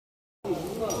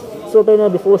So trainer,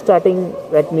 before starting,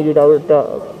 let me read out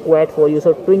a quote for you.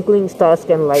 So twinkling stars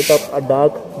can light up a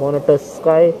dark, monotonous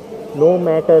sky. No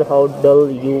matter how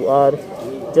dull you are,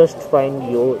 just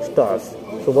find your stars.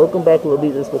 So welcome back to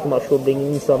this Pokemon show,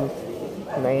 bringing some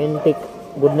niantic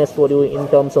goodness for you in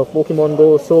terms of Pokemon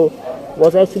Go. So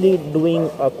was actually doing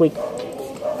a quick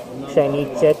shiny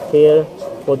check here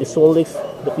for the Solix,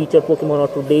 the featured Pokemon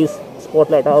of today's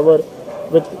Spotlight Hour,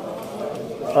 with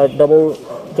a double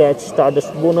catch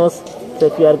Stardust bonus. So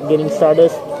if you are getting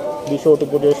Stardust, be sure to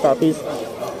put your Starpies.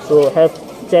 So have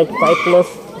checked 5 plus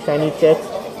shiny checks.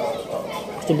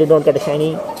 Still did not get a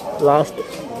shiny. Last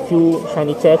few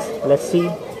shiny checks. Let's see.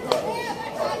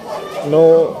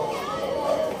 No,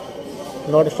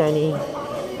 not a shiny.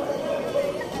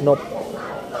 Nope.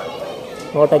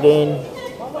 Not again.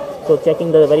 So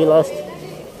checking the very last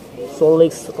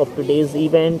Solix of today's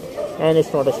event, and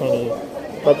it's not a shiny.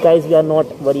 But guys, we are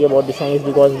not worried about the shinies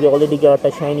because we already got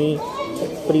a shiny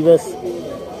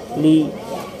previously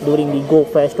during the Go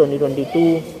Fest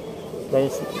 2022 when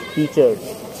it's featured.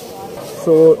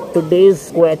 So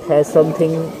today's quote has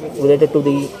something related to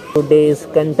the today's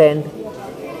content.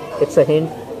 It's a hint.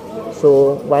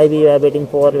 So while we are waiting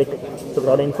for it, so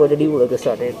without any further ado, let's get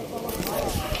started.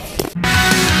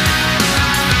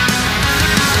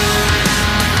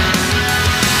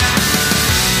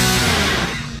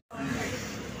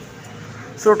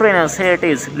 So trainers, here it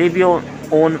is. Live your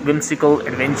own whimsical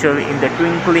adventure in the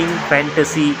Twinkling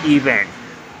Fantasy event.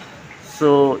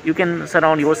 So you can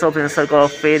surround yourself in a circle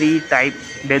of Fairy-type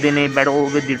Dedenne, battle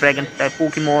with the Dragon-type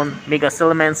Pokémon Mega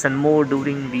Salamence and more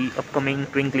during the upcoming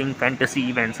Twinkling Fantasy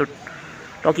event. So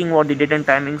talking about the date and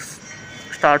timings,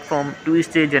 start from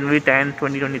Tuesday, January 10,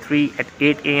 2023 at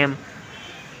 8 AM.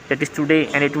 That is today,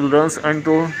 and it will run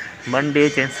until Monday,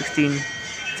 16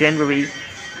 January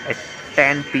at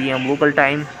 10 PM local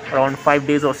time, around 5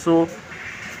 days or so.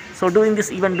 So during this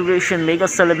event duration, Mega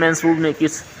Salamence will make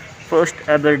its first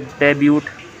ever debut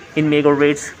in Mega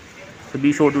Raids. So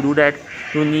be sure to do that.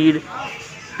 You need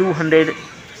 200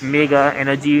 Mega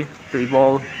energy to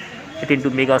evolve it into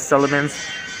Mega Salamence.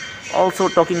 Also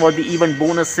talking about the event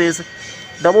bonuses,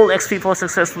 double XP for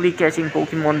successfully catching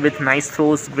Pokemon with nice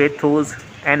throws, great throws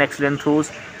and excellent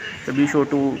throws. So be sure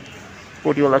to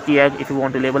put your lucky egg if you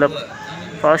want to level up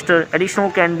faster. Additional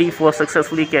candy for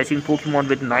successfully catching Pokemon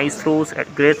with nice throws,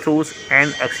 great throws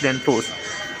and excellent throws.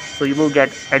 So you will get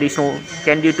additional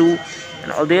candy too,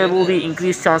 and there will be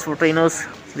increased chance for trainers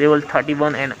level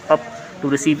 31 and up to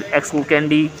receive XO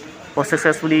candy for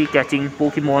successfully catching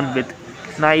Pokemon with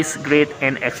nice, great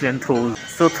and excellent throws.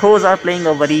 So throws are playing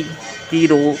a very key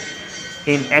role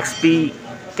in XP,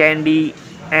 candy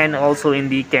and also in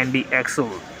the candy XO.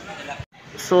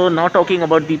 So now talking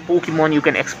about the Pokemon you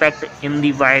can expect in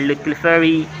the wild: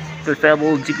 Clefairy,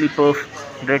 Clefable, Jigglypuff,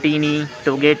 Dratini,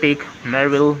 Togetic,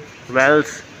 Marvel,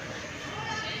 Wells,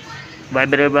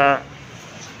 Vibrava,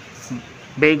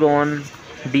 Bagon,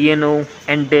 Dino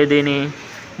and Dedenne.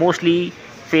 Mostly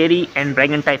Fairy and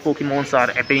Dragon type Pokemons are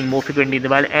appearing more frequently in the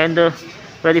wild, and the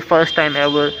very first time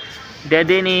ever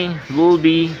Dedenne will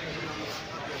be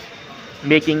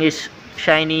making its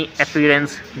shiny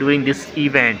appearance during this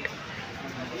event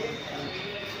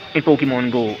in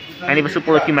Pokemon Go. And if you're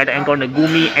super lucky, you might encounter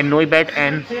Goomy and Noibat.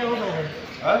 And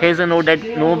here's a note that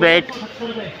Noibat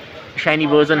shiny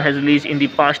version has released in the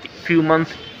past few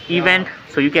months event,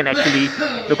 so you can actually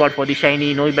look out for the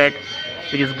shiny Noibat,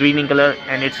 which is green in color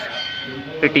and it's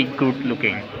pretty good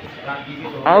looking.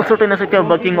 Also trainers, if you're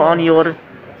working on your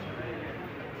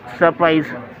surprise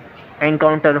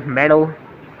encounter medal,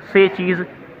 say cheese.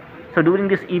 So during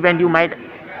this event you might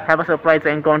have a surprise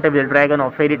encounter with a Dragon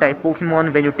or Fairy-type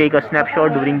Pokemon when you take a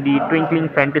snapshot during the Twinkling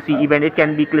Fantasy event. It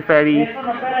can be Clefairy,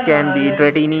 can be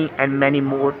Dratini and many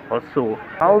more also.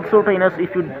 Also trainers,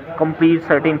 if you complete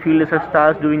certain field research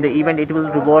tasks during the event, it will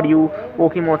reward you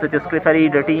Pokemon such as Clefairy,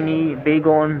 Dratini,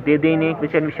 Bagon, Dedenne,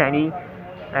 which can be shiny,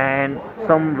 and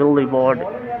some will reward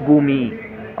Goomy.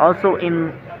 Also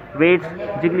in raids,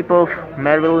 Jigglypuff,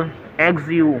 Marvel,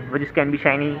 Exew, which can be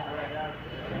shiny,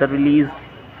 the release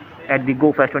at the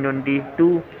Go Fest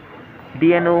 2022.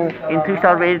 Dino in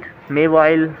 3-star raid,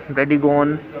 Mewile,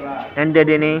 Redigon and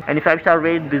Dedenne, and in 5-star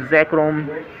raid the Zekrom,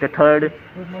 the third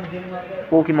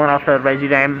Pokemon after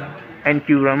Reshiram and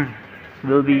Kyurem,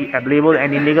 will be available,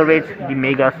 and in Mega Raids the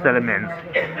Mega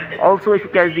Salamence. Also if you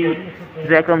catch the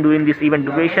Zekrom during this event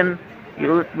duration,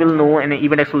 you will know an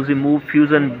event exclusive move,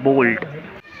 Fusion Bolt.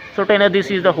 So trainer,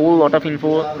 this is the whole lot of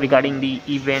info regarding the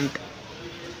event.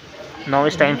 Now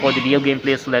it's time for the real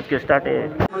gameplay, so let's get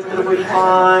started.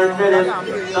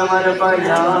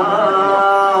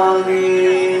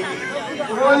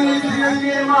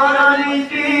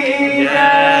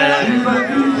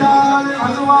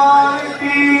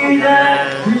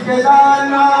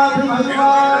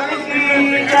 Hanuman की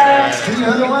जय, श्री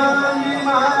हनुमान जी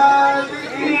महाराज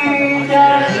की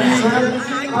जय,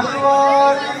 श्री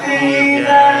भगवान की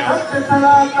जय, सत्य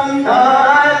सनातन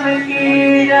धर्म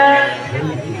की जय।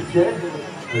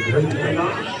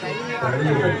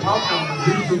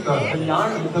 कल्याण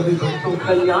सभी भक्तों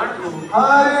कल्याण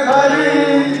Hare Hare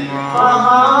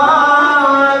Mahadev.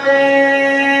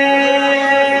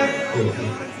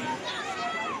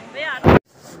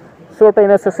 So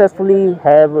trainers successfully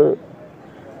have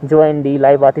joined the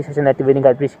live artist session activating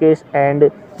our Rishikesh,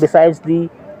 and besides the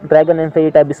Dragon and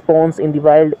Fairy-type response in the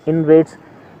wild in raids,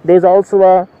 there is also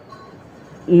a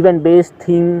event-based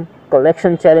theme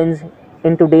collection challenge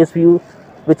in today's view,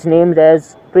 which named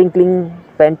as Twinkling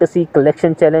Fantasy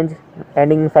Collection Challenge,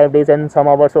 ending in 5 days and some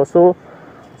hours or so.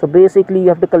 So basically, you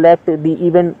have to collect the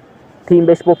event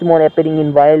theme-based Pokemon appearing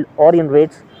in wild or in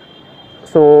raids.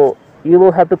 So you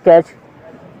will have to catch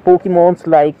Pokemons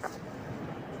like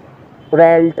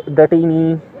Ralt,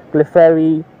 Dratini,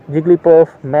 Clefairy, Jigglypuff,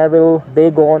 Marvel,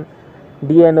 Bagon,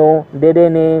 Dino,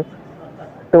 Dedenne,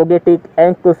 Togetic,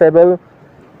 and Clefable,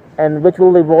 and which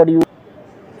will reward you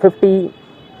 50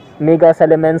 Mega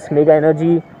Salamence, Mega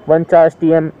Energy, 1 Charge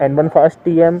TM, and 1 Fast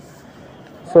TM.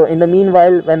 So in the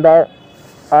meanwhile, when the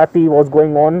RT was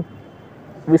going on,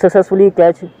 we successfully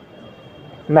catch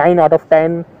 9 out of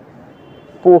 10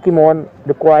 Pokemon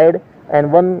required,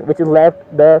 and one which is left,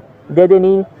 the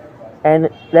Dedenne. And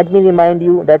let me remind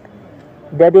you that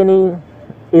Dedenne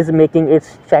is making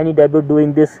its shiny debut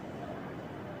during this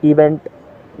event,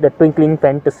 the Twinkling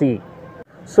Fantasy.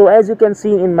 So as you can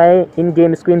see in my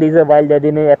in-game screen, there is a wild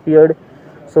Dedenne appeared.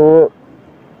 So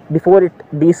before it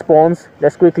despawns,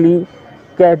 let's quickly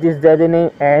catch this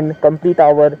Dedenne and complete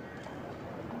our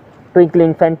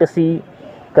Twinkling Fantasy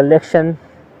collection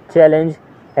challenge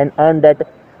and earn that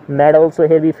medal. So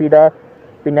here we feed a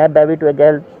peanut baby to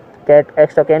get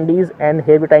extra candies, and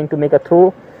here we're trying to make a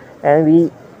throw, and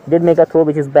we did make a throw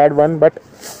which is bad one, but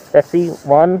let's see,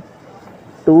 1,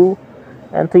 2,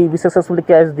 and 3. We successfully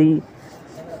catch the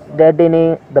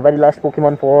Dedenne, the very last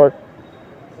Pokemon for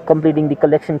completing the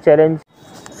collection challenge.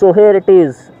 So here it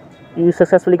is, you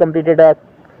successfully completed a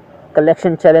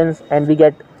collection challenge, and we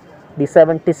get the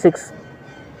 76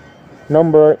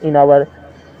 number in our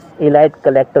Elite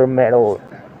Collector medal.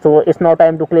 So it's now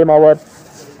time to claim our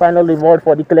final reward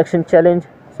for the collection challenge.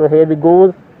 So here we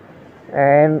go,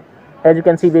 and as you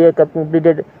can see, we have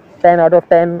completed 10 out of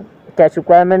 10 catch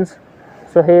requirements.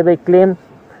 So here we claim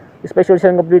special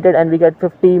mission completed, and we get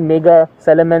 50 Mega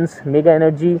Salamence, Mega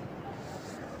Energy,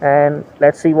 and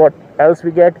let's see what else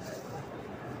we get.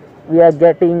 We are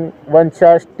getting 1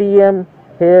 Charge TM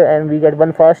here, and we get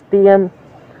 1 Fast TM,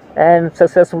 and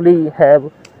successfully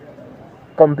have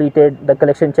completed the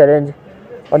collection challenge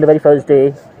on the very first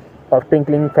day of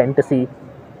Twinkling Fantasy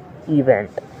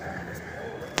event.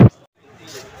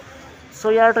 So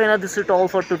yeah trainer, this is all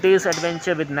for today's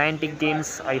adventure with 90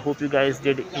 games. I hope you guys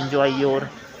did enjoy your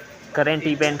current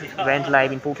event went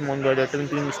live in Pokemon Go, the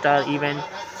Twinkling Star event.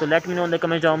 So let me know in the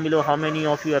comments down below how many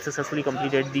of you have successfully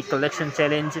completed the collection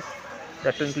challenge,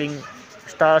 the Twinkling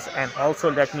Stars, and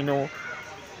also let me know,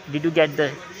 did you get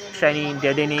the shiny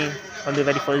Dedenne on the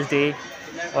very first day,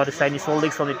 or the shiny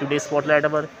Solix on the today's spotlight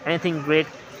hour? Anything great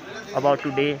about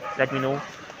today, let me know.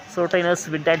 So trainers,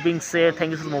 with that being said,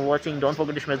 thank you so much for watching. Don't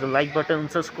forget to smash the like button,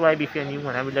 subscribe if you're new,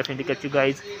 and I will definitely catch you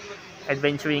guys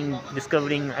adventuring,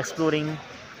 discovering, exploring,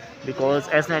 because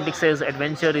as Niantic says,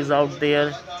 adventure is out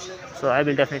there. So I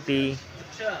will definitely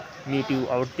meet you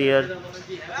out there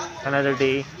another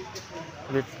day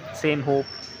with same hope.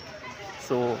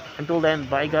 So until then,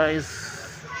 bye guys,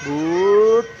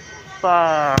 goodbye.